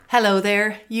Hello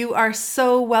there. You are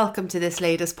so welcome to this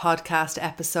latest podcast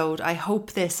episode. I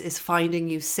hope this is finding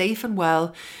you safe and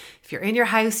well. If you're in your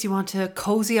house, you want to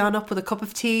cozy on up with a cup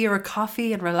of tea or a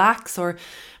coffee and relax, or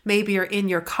maybe you're in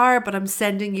your car, but I'm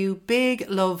sending you big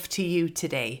love to you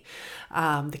today.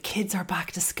 The kids are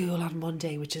back to school on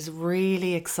Monday, which is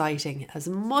really exciting. As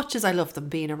much as I love them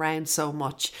being around so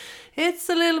much, it's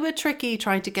a little bit tricky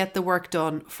trying to get the work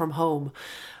done from home.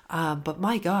 But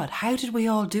my God, how did we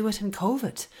all do it in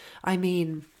COVID? I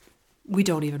mean, we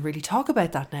don't even really talk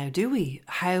about that now, do we?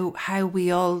 How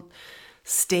we all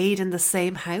stayed in the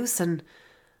same house, and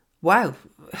wow,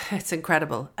 it's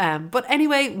incredible. But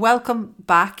anyway, welcome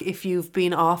back. If you've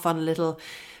been off on a little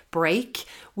break,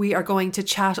 we are going to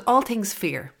chat all things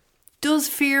fear. Does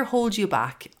fear hold you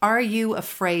back? Are you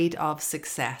afraid of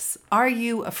success? Are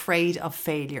you afraid of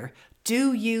failure?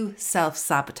 Do you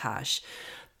self-sabotage?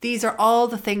 These are all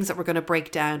the things that we're going to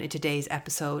break down in today's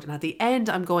episode. And at the end,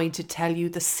 I'm going to tell you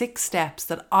the 6 steps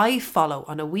that I follow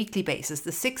on a weekly basis,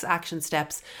 the 6 action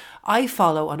steps I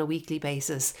follow on a weekly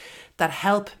basis that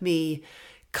help me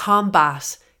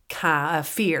combat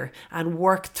fear and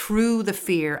work through the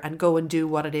fear and go and do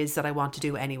what it is that I want to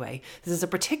do anyway. This is a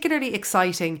particularly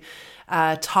exciting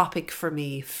topic for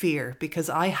me, fear, because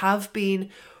I have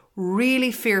been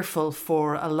really fearful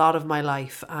for a lot of my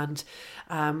life. And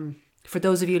for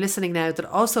those of you listening now that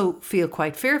also feel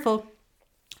quite fearful,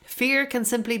 fear can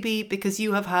simply be because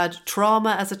you have had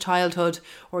trauma as a childhood,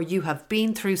 or you have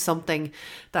been through something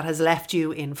that has left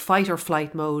you in fight or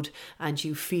flight mode and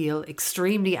you feel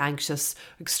extremely anxious,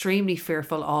 extremely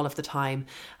fearful all of the time.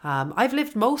 I've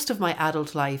lived most of my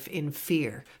adult life in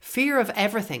fear of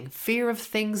everything, fear of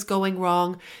things going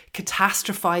wrong,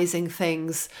 catastrophizing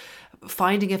things,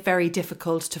 finding it very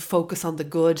difficult to focus on the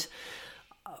good,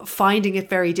 finding it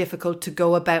very difficult to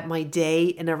go about my day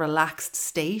in a relaxed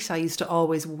state. I used to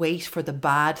always wait for the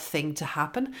bad thing to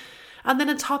happen. And then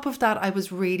on top of that, I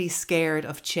was really scared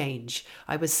of change.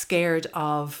 I was scared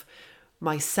of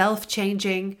myself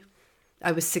changing.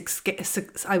 I was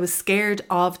scared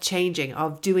of changing,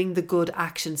 of doing the good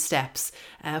action steps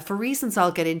for reasons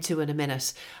I'll get into in a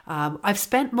minute. I've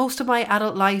spent most of my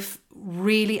adult life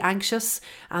really anxious,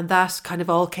 and that kind of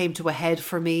all came to a head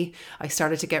for me. I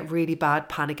started to get really bad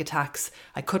panic attacks.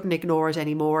 I couldn't ignore it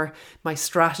anymore. My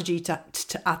strategy to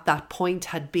at that point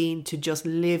had been to just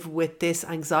live with this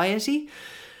anxiety.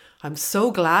 I'm so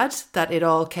glad that it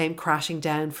all came crashing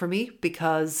down for me,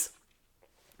 because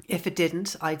if it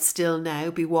didn't, I'd still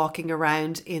now be walking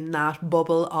around in that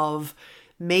bubble of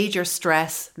major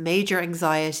stress, major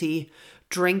anxiety,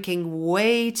 drinking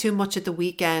way too much at the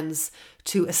weekends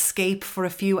to escape for a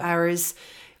few hours,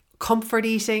 comfort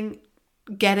eating,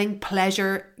 getting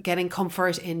pleasure, getting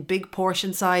comfort in big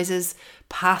portion sizes,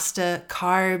 pasta,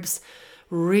 carbs,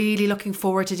 really looking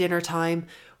forward to dinner time,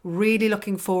 really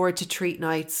looking forward to treat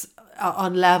nights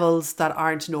on levels that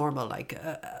aren't normal, like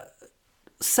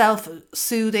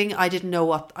self-soothing. I didn't know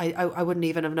what, I wouldn't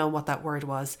even have known what that word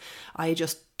was. I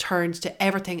just turned to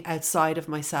everything outside of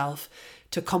myself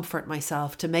to comfort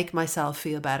myself, to make myself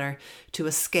feel better, to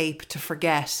escape, to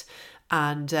forget.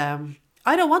 And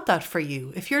I don't want that for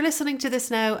you. If you're listening to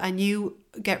this now and you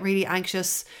get really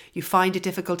anxious, you find it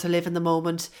difficult to live in the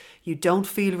moment, you don't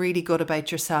feel really good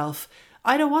about yourself,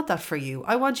 I don't want that for you.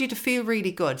 I want you to feel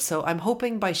really good. So I'm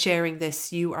hoping by sharing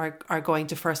this, you are going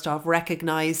to first off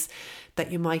recognize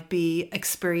that you might be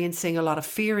experiencing a lot of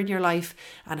fear in your life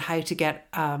and how to get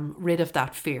rid of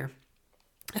that fear.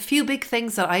 A few big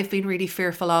things that I've been really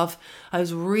fearful of. I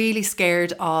was really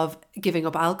scared of giving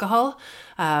up alcohol.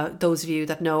 Those of you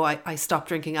that know, I stopped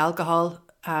drinking alcohol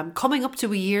coming up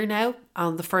to a year now.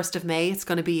 On the 1st of May, it's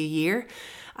going to be a year.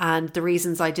 And the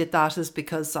reasons I did that is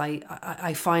because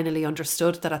I finally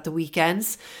understood that at the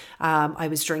weekends, I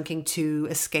was drinking to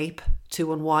escape,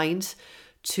 to unwind,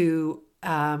 to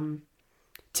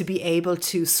be able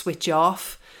to switch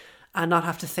off and not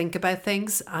have to think about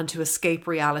things, and to escape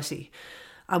reality.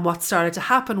 And what started to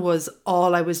happen was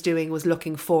all I was doing was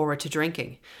looking forward to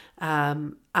drinking.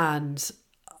 And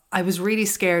I was really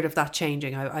scared of that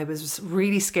changing. I was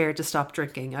really scared to stop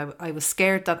drinking. I was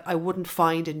scared that I wouldn't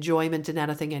find enjoyment in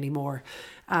anything anymore.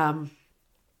 That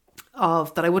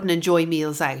I wouldn't enjoy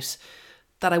meals out.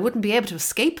 That I wouldn't be able to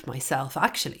escape myself,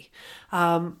 actually.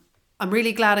 I'm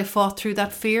really glad I fought through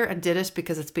that fear and did it,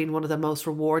 because it's been one of the most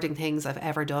rewarding things I've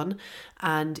ever done.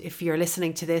 And if you're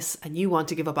listening to this and you want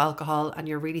to give up alcohol and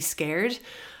you're really scared,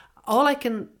 all I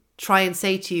can try and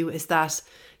say to you is that,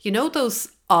 you know, those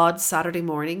odd Saturday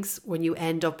mornings when you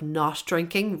end up not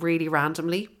drinking really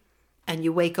randomly and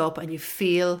you wake up and you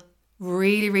feel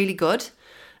really, really good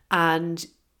and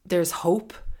there's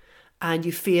hope and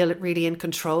you feel really in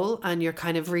control and you're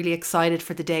kind of really excited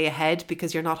for the day ahead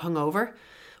because you're not hungover.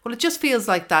 Well, it just feels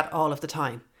like that all of the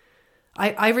time.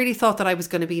 I really thought that I was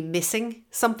going to be missing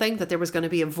something, that there was going to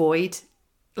be a void.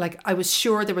 Like I was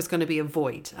sure there was going to be a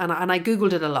void. And I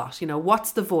Googled it a lot.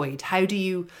 What's the void? How do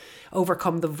you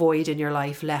overcome the void in your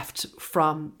life left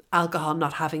from alcohol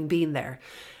not having been there?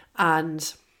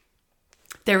 And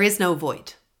there is no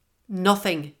void.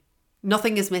 Nothing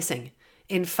is missing.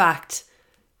 In fact,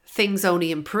 things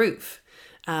only improve.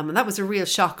 And that was a real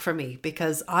shock for me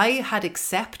because I had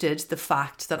accepted the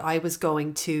fact that I was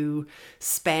going to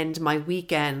spend my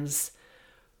weekends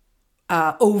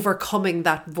overcoming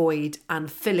that void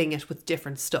and filling it with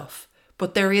different stuff.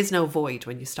 But there is no void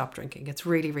when you stop drinking. It's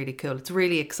really, really cool. It's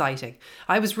really exciting.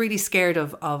 I was really scared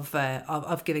of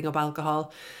giving up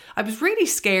alcohol. I was really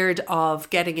scared of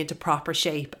getting into proper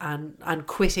shape and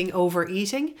quitting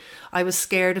overeating. I was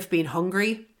scared of being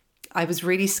hungry. I was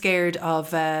really scared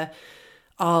of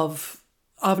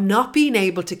not being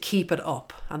able to keep it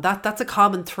up, and that's a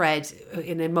common thread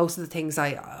in most of the things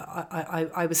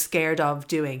I was scared of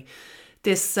doing.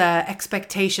 This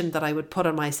expectation that I would put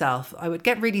on myself. I would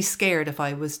get really scared if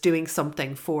I was doing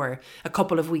something for a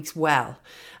couple of weeks well,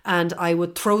 and I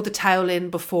would throw the towel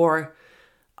in before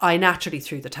I naturally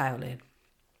threw the towel in.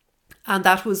 And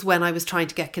that was when I was trying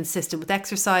to get consistent with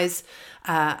exercise,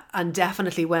 and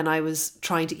definitely when I was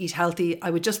trying to eat healthy.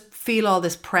 I would just feel all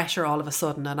this pressure all of a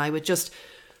sudden, and I would just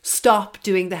stop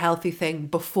doing the healthy thing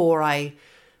before I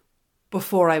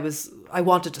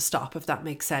wanted to stop, if that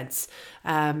makes sense.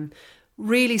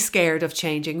 Really scared of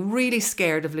changing, really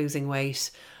scared of losing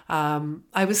weight.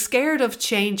 I was scared of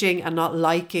changing and not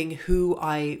liking who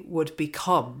I would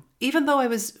become, even though I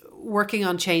was working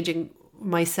on changing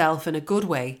myself in a good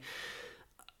way.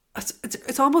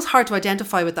 It's almost hard to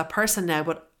identify with that person now,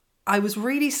 but I was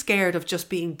really scared of just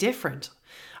being different.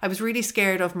 I was really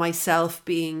scared of myself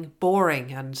being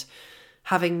boring and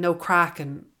having no crack,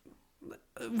 and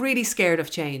really scared of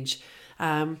change.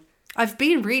 I've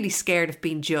been really scared of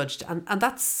being judged, and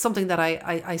that's something that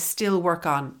I still work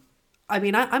on. I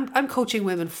mean, I'm coaching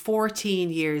women 14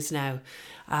 years now,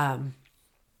 and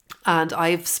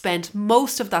I've spent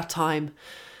most of that time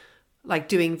like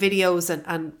doing videos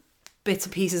and bits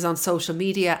and pieces on social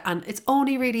media, and it's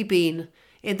only really been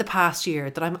in the past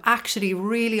year that I'm actually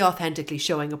really authentically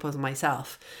showing up as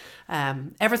myself.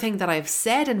 Everything that I've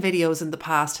said in videos in the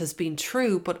past has been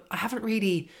true, but I haven't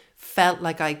really felt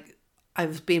like I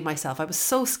was being myself. I was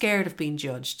so scared of being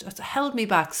judged. It held me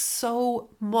back so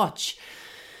much.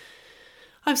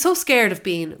 I'm so scared of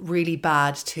being really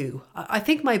bad too. I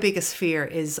think my biggest fear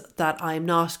is that I'm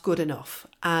not good enough,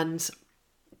 and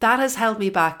that has held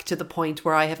me back to the point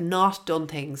where I have not done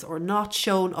things or not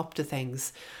shown up to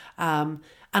things. And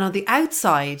on the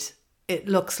outside, it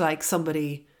looks like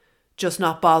somebody just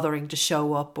not bothering to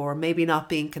show up or maybe not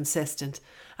being consistent.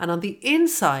 And on the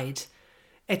inside,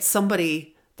 it's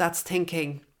somebody that's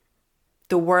thinking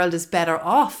the world is better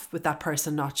off with that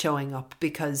person not showing up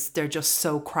because they're just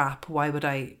so crap. Why would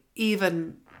I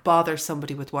even bother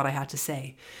somebody with what I had to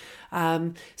say?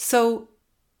 So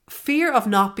fear of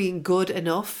not being good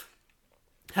enough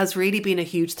has really been a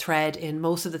huge thread in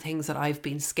most of the things that I've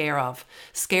been scared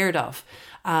of.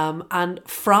 And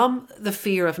from the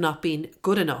fear of not being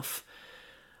good enough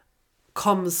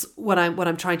comes when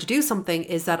I'm trying to do something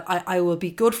is that I will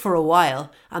be good for a while,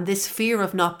 and this fear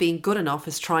of not being good enough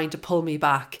is trying to pull me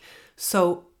back.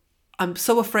 So I'm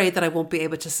so afraid that I won't be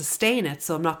able to sustain it,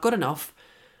 so I'm not good enough.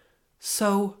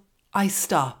 So I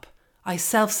stop. I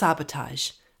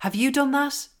self-sabotage. Have you done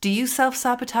that? Do you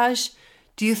self-sabotage?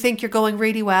 Do you think you're going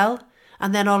really well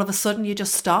and then all of a sudden you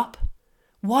just stop?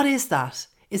 What is that?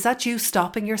 Is that you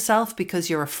stopping yourself because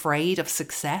you're afraid of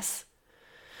success?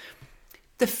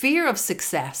 The fear of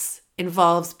success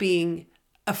involves being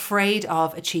afraid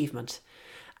of achievement.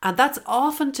 And that's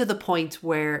often to the point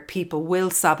where people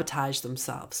will sabotage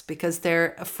themselves because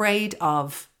they're afraid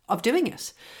of doing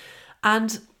it.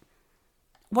 And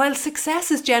while success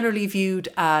is generally viewed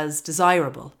as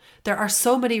desirable, there are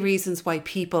so many reasons why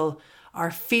people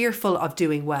are fearful of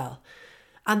doing well.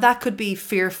 And that could be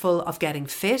fearful of getting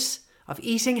fit, of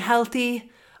eating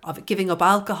healthy, of giving up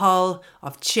alcohol,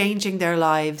 of changing their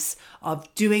lives, of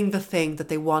doing the thing that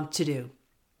they want to do.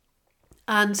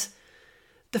 And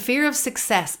the fear of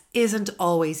success isn't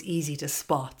always easy to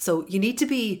spot. So you need to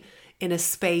be in a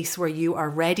space where you are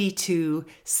ready to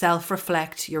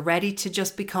self-reflect. You're ready to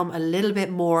just become a little bit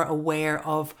more aware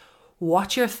of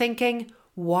what you're thinking,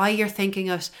 why you're thinking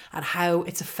it, and how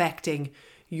it's affecting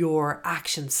your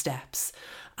action steps.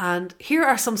 And here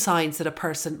are some signs that a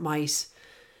person might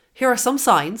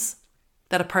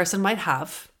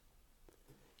have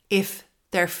if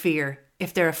they're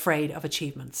afraid of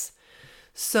achievements.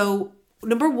 So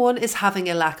number one is having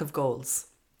a lack of goals.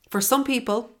 For some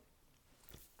people,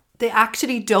 they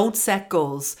actually don't set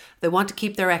goals. They want to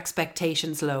keep their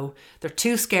expectations low. They're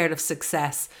too scared of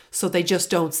success, so they just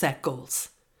don't set goals.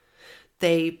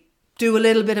 They do a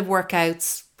little bit of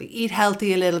workouts, they eat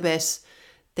healthy a little bit,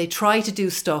 they try to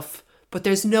do stuff, but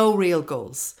there's no real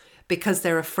goals because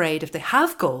they're afraid if they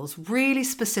have goals, really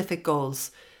specific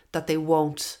goals, that they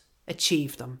won't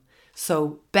achieve them.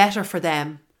 So better for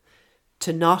them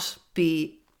to not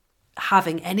be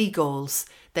having any goals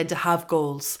than to have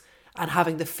goals and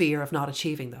having the fear of not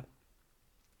achieving them.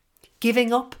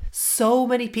 Giving up, so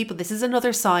many people, this is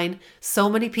another sign, so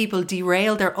many people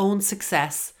derail their own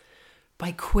success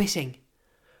by quitting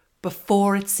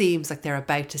before it seems like they're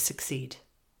about to succeed.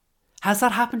 Has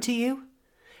that happened to you?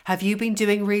 Have you been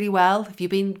doing really well? Have you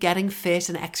been getting fit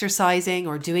and exercising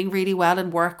or doing really well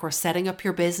in work or setting up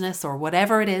your business or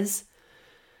whatever it is?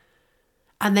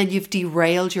 And then you've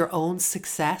derailed your own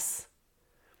success?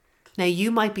 Now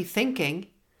you might be thinking,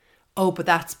 oh, but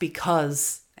that's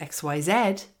because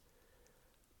XYZ.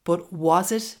 But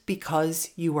was it because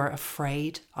you were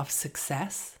afraid of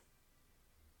success?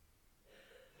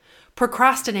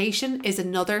 Procrastination is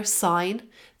another sign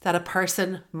that a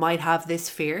person might have this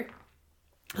fear.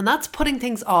 And that's putting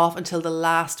things off until the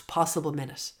last possible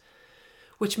minute,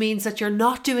 which means that you're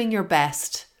not doing your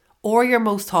best or your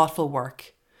most thoughtful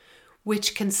work,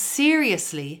 which can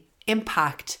seriously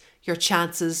impact your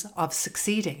chances of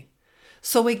succeeding.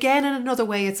 So again, in another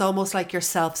way, it's almost like you're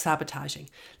self-sabotaging,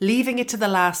 leaving it to the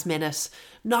last minute,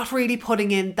 not really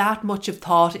putting in that much of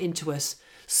thought into it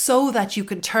so that you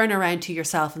can turn around to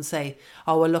yourself and say,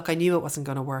 oh, well, look, I knew it wasn't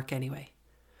going to work anyway.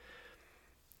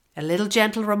 A little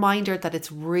gentle reminder that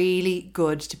it's really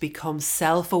good to become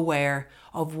self-aware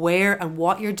of where and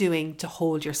what you're doing to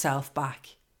hold yourself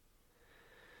back.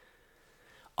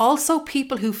 Also,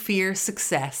 people who fear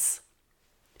success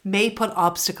may put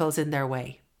obstacles in their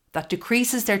way that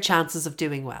decreases their chances of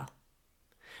doing well.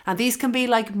 And these can be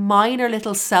like minor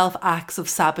little self-acts of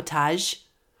sabotage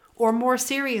or more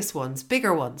serious ones,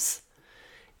 bigger ones.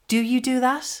 Do you do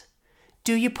that?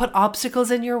 Do you put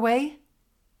obstacles in your way?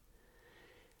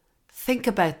 Think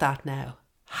about that now.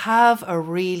 Have a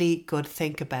really good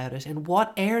think about it. In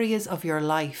what areas of your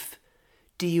life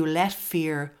do you let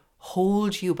fear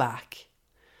hold you back?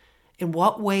 In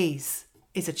what ways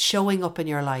is it showing up in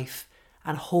your life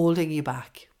and holding you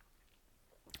back?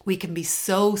 We can be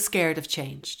so scared of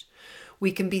change.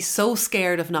 We can be so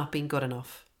scared of not being good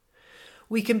enough.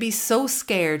 We can be so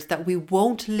scared that we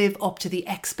won't live up to the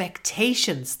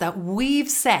expectations that we've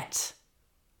set,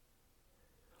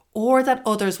 or that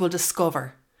others will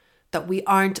discover that we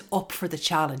aren't up for the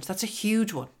challenge. That's a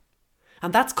huge one.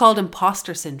 And that's called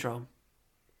imposter syndrome.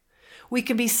 We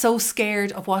can be so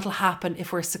scared of what will happen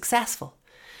if we're successful,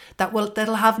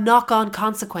 that'll have knock-on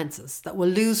consequences, that we'll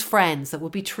lose friends, that we'll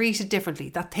be treated differently,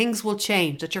 that things will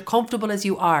change, that you're comfortable as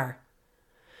you are.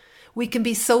 We can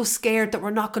be so scared that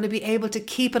we're not going to be able to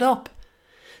keep it up.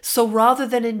 So rather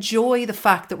than enjoy the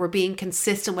fact that we're being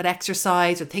consistent with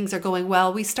exercise or things are going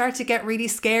well, we start to get really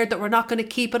scared that we're not going to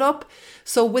keep it up.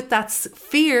 So with that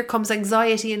fear comes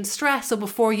anxiety and stress. So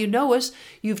before you know it,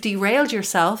 you've derailed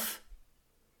yourself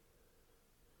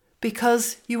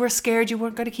because you were scared you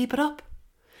weren't going to keep it up.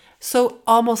 So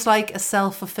almost like a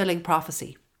self-fulfilling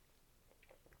prophecy.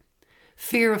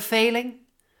 Fear of failing,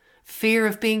 fear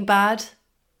of being bad,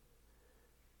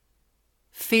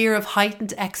 fear of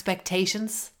heightened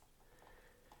expectations.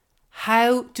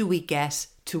 How do we get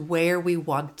to where we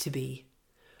want to be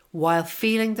while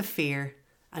feeling the fear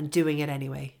and doing it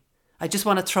anyway? I just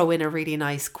want to throw in a really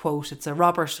nice quote. It's a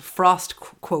Robert Frost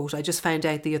quote I just found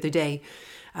out the other day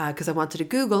because I wanted to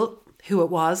Google who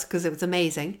it was because it was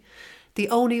amazing. The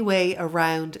only way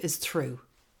around is through.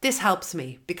 This helps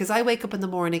me because I wake up in the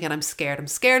morning and I'm scared. I'm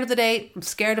scared of the day. I'm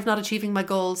scared of not achieving my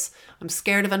goals. I'm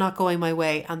scared of it not going my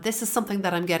way. And this is something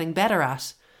that I'm getting better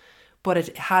at. But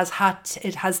it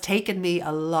has taken me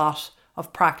a lot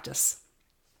of practice.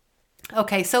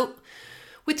 Okay, so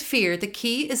with fear, the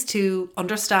key is to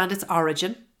understand its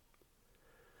origin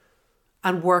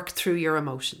and work through your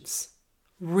emotions.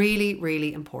 Really,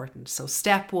 really important. So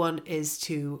step one is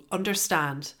to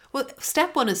understand. Well,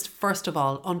 step one is first of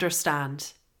all,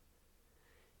 understand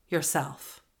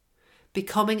yourself.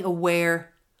 Becoming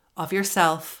aware of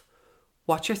yourself,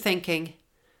 what you're thinking,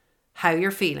 how you're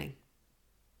feeling.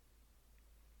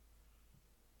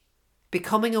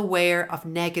 Becoming aware of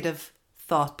negative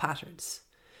thought patterns.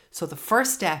 So the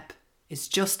first step is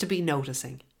just to be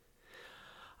noticing.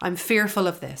 I'm fearful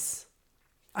of this.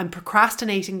 I'm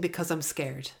procrastinating because I'm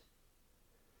scared.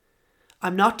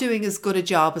 I'm not doing as good a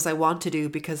job as I want to do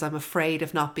because I'm afraid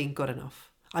of not being good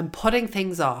enough. I'm putting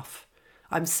things off.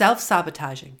 I'm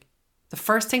self-sabotaging. The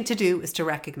first thing to do is to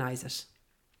recognize it.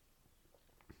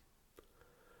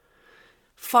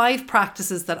 5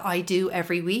 practices that I do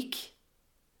every week.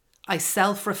 I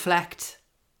self-reflect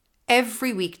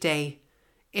every weekday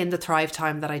in the Thrive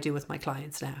Time that I do with my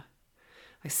clients now.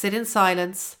 I sit in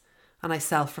silence and I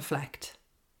self-reflect.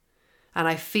 And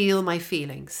I feel my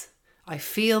feelings. I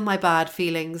feel my bad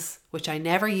feelings, which I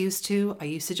never used to. I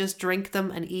used to just drink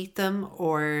them and eat them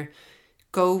or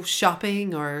go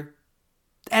shopping or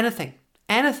anything,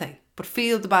 but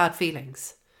feel the bad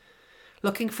feelings.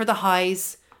 Looking for the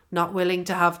highs, not willing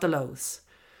to have the lows.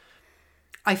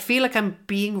 I feel like I'm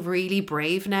being really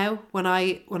brave now when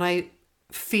I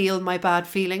feel my bad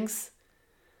feelings.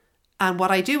 And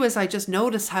what I do is I just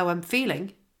notice how I'm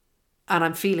feeling, and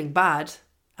I'm feeling bad.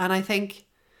 And I think,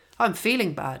 I'm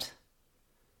feeling bad.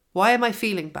 Why am I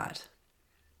feeling bad?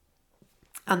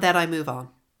 And then I move on.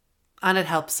 And it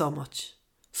helps so much.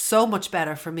 So much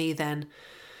better for me than,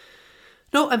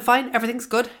 no, I'm fine. Everything's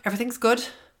good. Everything's good.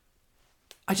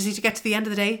 I just need to get to the end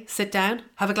of the day, sit down,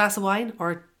 have a glass of wine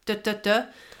or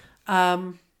doesn't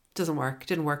work.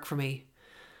 Didn't work for me.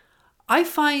 I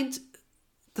find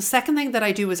the second thing that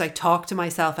I do is I talk to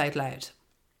myself out loud.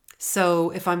 So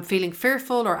if I'm feeling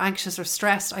fearful or anxious or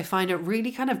stressed, I find it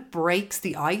really kind of breaks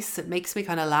the ice. It makes me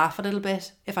kind of laugh a little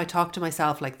bit if I talk to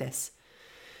myself like this.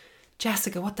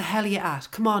 Jessica, what the hell are you at?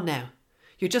 Come on now.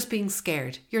 You're just being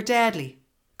scared. You're deadly.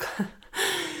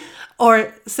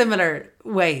 Or similar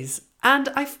ways. And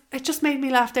it just made me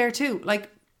laugh there too.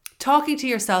 Like talking to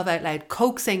yourself out loud,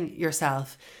 coaxing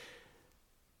yourself,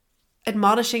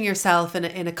 admonishing yourself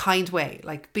in a kind way,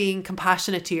 like being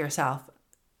compassionate to yourself.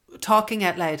 Talking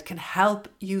out loud can help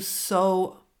you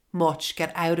so much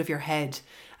get out of your head,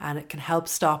 and it can help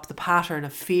stop the pattern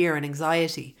of fear and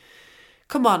anxiety.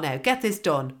 Come on now, get this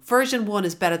done. Version 1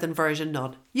 is better than version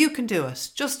none. You can do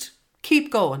it. Just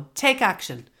keep going. Take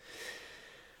action.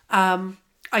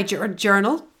 I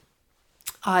journal.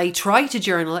 I try to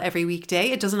journal every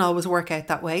weekday. It doesn't always work out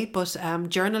that way, but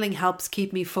journaling helps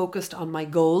keep me focused on my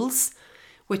goals,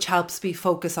 which helps me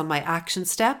focus on my action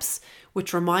steps,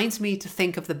 which reminds me to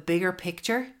think of the bigger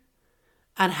picture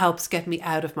and helps get me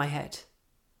out of my head.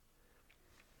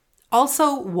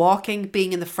 Also, walking,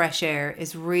 being in the fresh air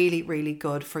is really, really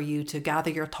good for you to gather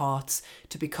your thoughts,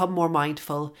 to become more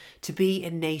mindful, to be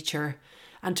in nature,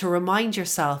 and to remind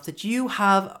yourself that you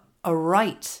have a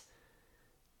right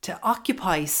to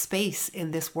occupy space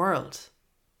in this world.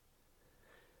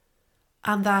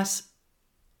 And that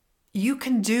you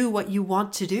can do what you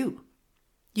want to do.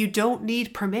 You don't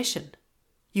need permission.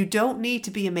 You don't need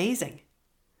to be amazing.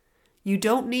 You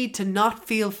don't need to not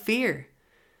feel fear.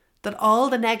 That all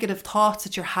the negative thoughts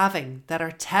that you're having that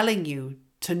are telling you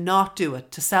to not do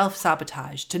it, to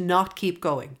self-sabotage, to not keep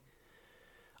going,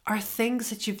 are things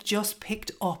that you've just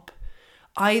picked up,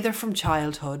 either from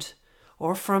childhood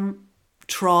or from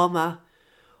trauma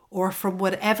or from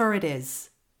whatever it is.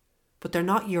 But they're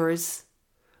not yours.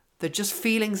 They're just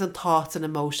feelings and thoughts and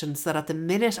emotions that at the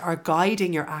minute are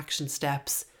guiding your action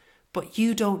steps, but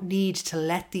you don't need to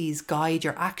let these guide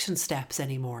your action steps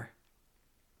anymore.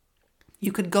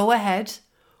 You could go ahead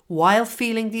while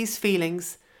feeling these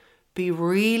feelings, be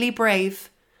really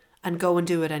brave and go and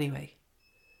do it anyway.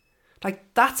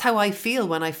 Like that's how I feel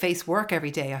when I face work every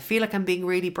day. I feel like I'm being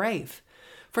really brave.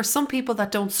 For some people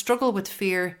that don't struggle with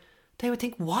fear, they would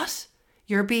think, what?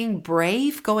 You're being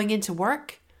brave going into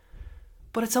work?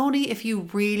 But it's only if you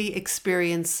really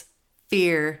experience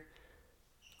fear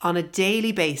on a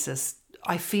daily basis,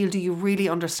 I feel, do you really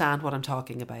understand what I'm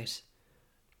talking about?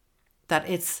 That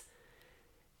it's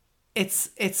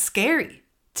scary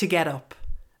to get up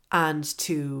and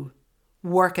to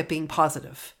work at being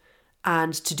positive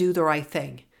and to do the right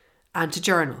thing and to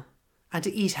journal and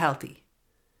to eat healthy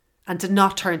and to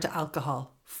not turn to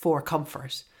alcohol for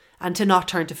comfort and to not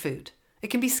turn to food. It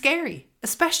can be scary,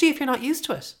 especially if you're not used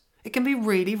to it. It can be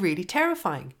really, really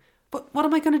terrifying. But what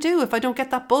am I going to do if I don't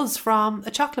get that buzz from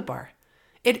a chocolate bar?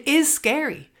 It is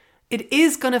scary. It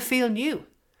is going to feel new.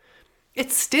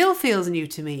 It still feels new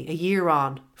to me a year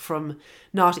on from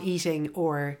not eating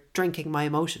or drinking my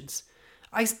emotions.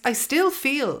 I still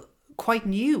feel quite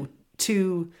new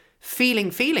to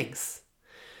feeling feelings.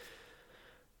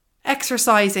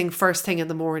 Exercising first thing in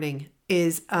the morning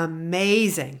is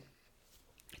amazing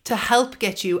to help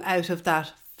get you out of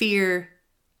that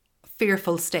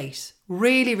fearful state.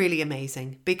 Really, really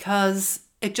amazing because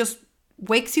it just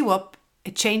wakes you up.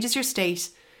 It changes your state.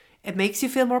 It makes you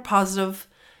feel more positive.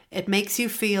 It makes you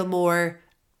feel more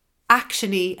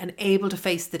actiony and able to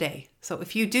face the day. So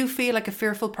if you do feel like a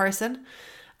fearful person,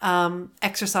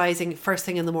 exercising first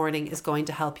thing in the morning is going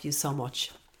to help you so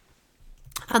much.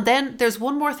 And then there's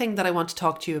one more thing that I want to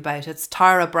talk to you about. It's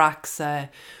Tara Brach's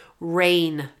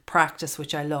RAIN practice,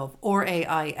 which I love,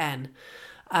 RAIN.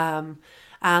 And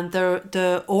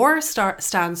the R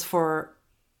stands for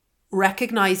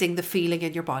recognizing the feeling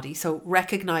in your body. So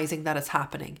recognizing that it's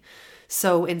happening.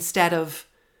 So instead of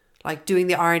like doing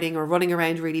the ironing or running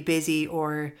around really busy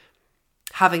or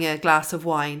having a glass of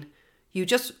wine, you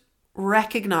just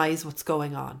recognize what's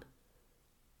going on.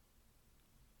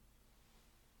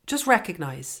 Just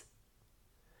recognize.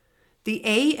 The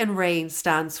A in RAIN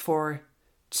stands for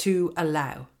to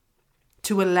allow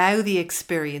the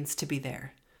experience to be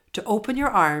there, to open your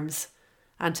arms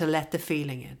and to let the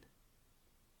feeling in.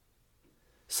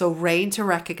 So RAIN to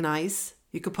recognize,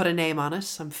 you could put a name on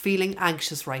it. I'm feeling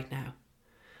anxious right now.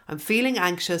 I'm feeling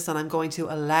anxious and I'm going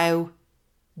to allow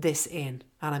this in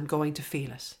and I'm going to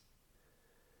feel it.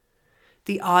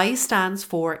 The I stands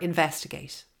for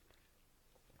investigate.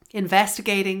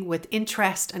 Investigating with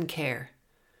interest and care.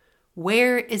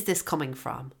 Where is this coming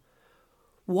from?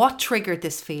 What triggered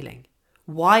this feeling?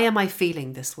 Why am I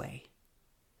feeling this way?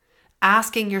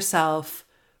 Asking yourself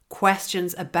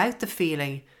questions about the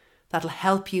feeling that'll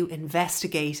help you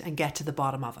investigate and get to the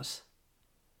bottom of it.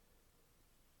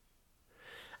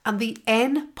 And the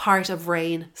N part of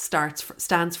RAIN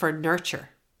stands for nurture.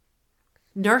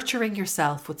 Nurturing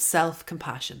yourself with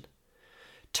self-compassion.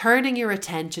 Turning your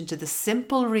attention to the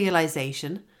simple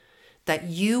realization that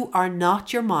you are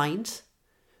not your mind,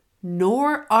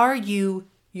 nor are you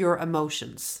your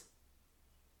emotions.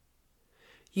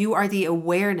 You are the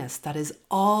awareness that is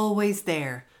always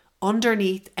there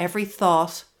underneath every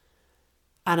thought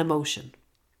and emotion.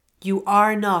 You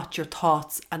are not your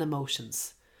thoughts and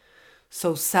emotions.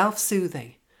 So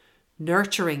self-soothing,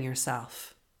 nurturing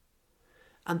yourself.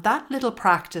 And that little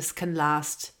practice can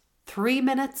last 3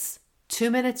 minutes, 2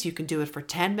 minutes. You can do it for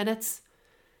 10 minutes.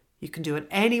 You can do it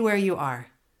anywhere you are.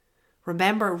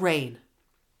 Remember RAIN.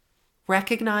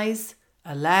 Recognize,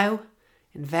 allow,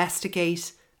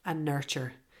 investigate, and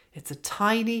nurture. It's a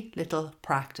tiny little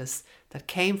practice that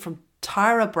came from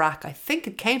Tara Brach. I think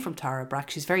it came from Tara Brach.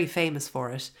 She's very famous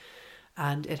for it.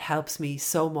 And it helps me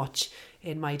so much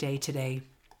in my day-to-day.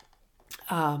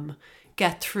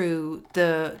 Get through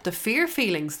the fear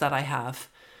feelings that I have.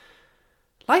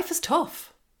 Life is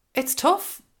tough. It's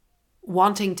tough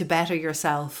wanting to better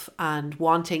yourself and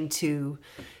wanting to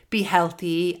be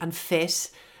healthy and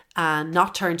fit and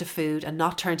not turn to food and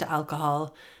not turn to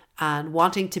alcohol and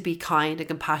wanting to be kind and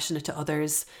compassionate to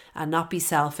others and not be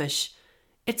selfish.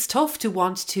 It's tough to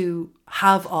want to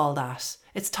have all that.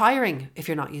 It's tiring if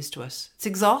you're not used to it. It's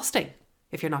exhausting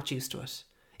if you're not used to it.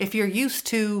 If you're used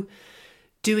to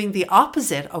doing the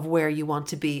opposite of where you want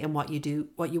to be and what you do,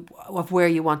 of where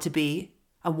you want to be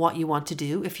and what you want to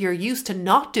do, if you're used to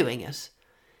not doing it,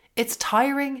 it's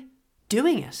tiring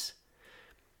doing it.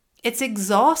 It's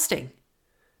exhausting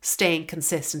staying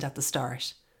consistent at the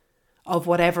start of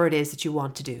whatever it is that you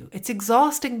want to do. It's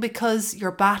exhausting because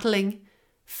you're battling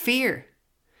fear.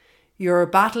 You're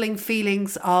battling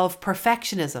feelings of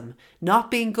perfectionism, not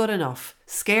being good enough,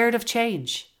 scared of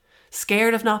change,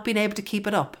 scared of not being able to keep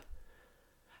it up.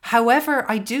 However,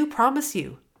 I do promise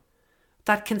you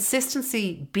that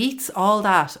consistency beats all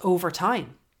that over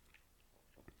time.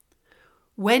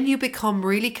 When you become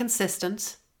really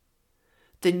consistent,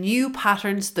 the new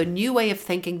patterns, the new way of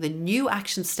thinking, the new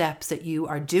action steps that you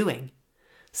are doing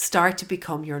start to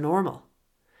become your normal.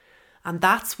 And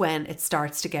that's when it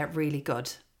starts to get really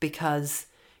good, because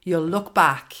you'll look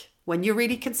back when you're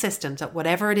really consistent at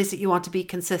whatever it is that you want to be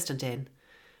consistent in.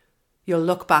 You'll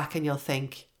look back and you'll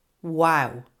think,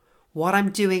 wow, what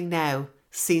I'm doing now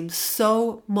seems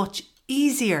so much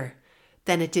easier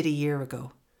than it did a year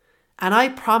ago. And I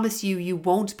promise you, you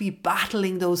won't be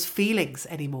battling those feelings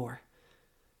anymore.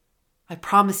 I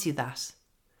promise you that.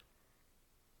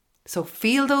 So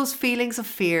feel those feelings of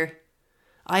fear.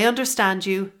 I understand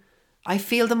you. I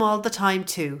feel them all the time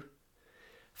too.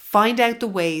 Find out the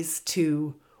ways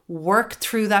to work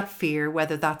through that fear,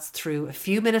 whether that's through a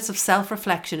few minutes of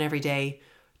self-reflection every day,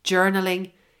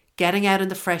 journaling, getting out in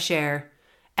the fresh air,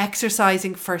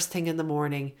 exercising first thing in the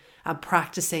morning, and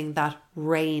practicing that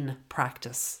RAIN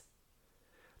practice.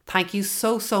 Thank you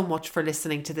so much for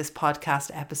listening to this podcast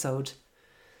episode.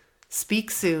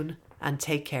 Speak soon and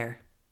take care.